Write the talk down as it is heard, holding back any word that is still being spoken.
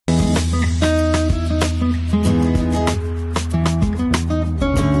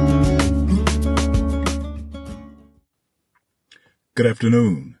Good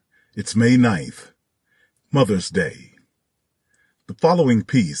afternoon. It's May 9th, Mother's Day. The following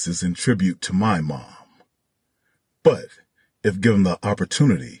piece is in tribute to my mom. But if given the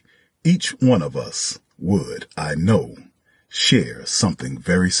opportunity, each one of us would, I know, share something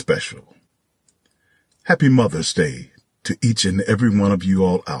very special. Happy Mother's Day to each and every one of you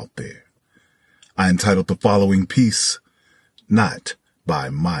all out there. I entitled the following piece, Not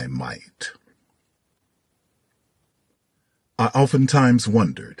by My Might. I oftentimes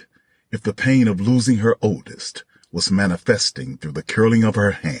wondered if the pain of losing her oldest was manifesting through the curling of her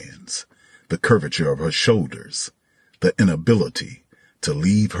hands, the curvature of her shoulders, the inability to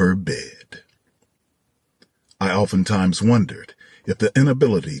leave her bed. I oftentimes wondered if the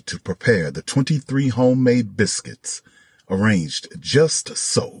inability to prepare the 23 homemade biscuits arranged just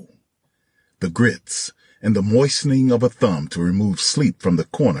so, the grits and the moistening of a thumb to remove sleep from the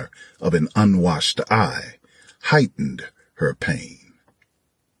corner of an unwashed eye, heightened her pain.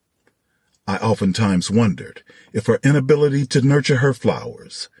 I oftentimes wondered if her inability to nurture her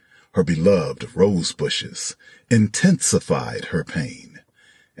flowers, her beloved rose bushes, intensified her pain,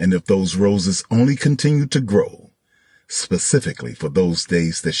 and if those roses only continued to grow, specifically for those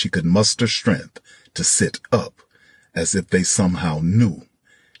days that she could muster strength to sit up, as if they somehow knew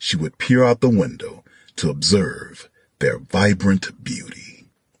she would peer out the window to observe their vibrant beauty.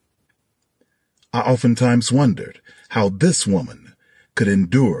 I oftentimes wondered how this woman could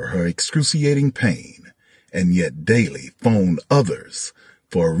endure her excruciating pain and yet daily phone others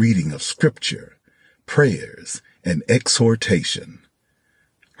for a reading of scripture, prayers, and exhortation.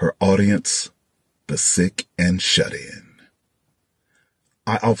 Her audience, the sick and shut in.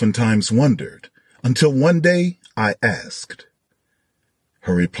 I oftentimes wondered until one day I asked.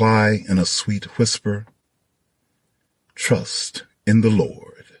 Her reply in a sweet whisper, "Trust in the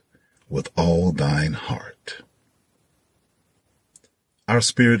Lord with all thine heart." Our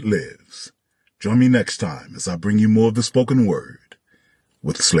spirit lives. Join me next time as I bring you more of the spoken word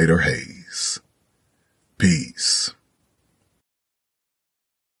with Slater Hayes. Peace.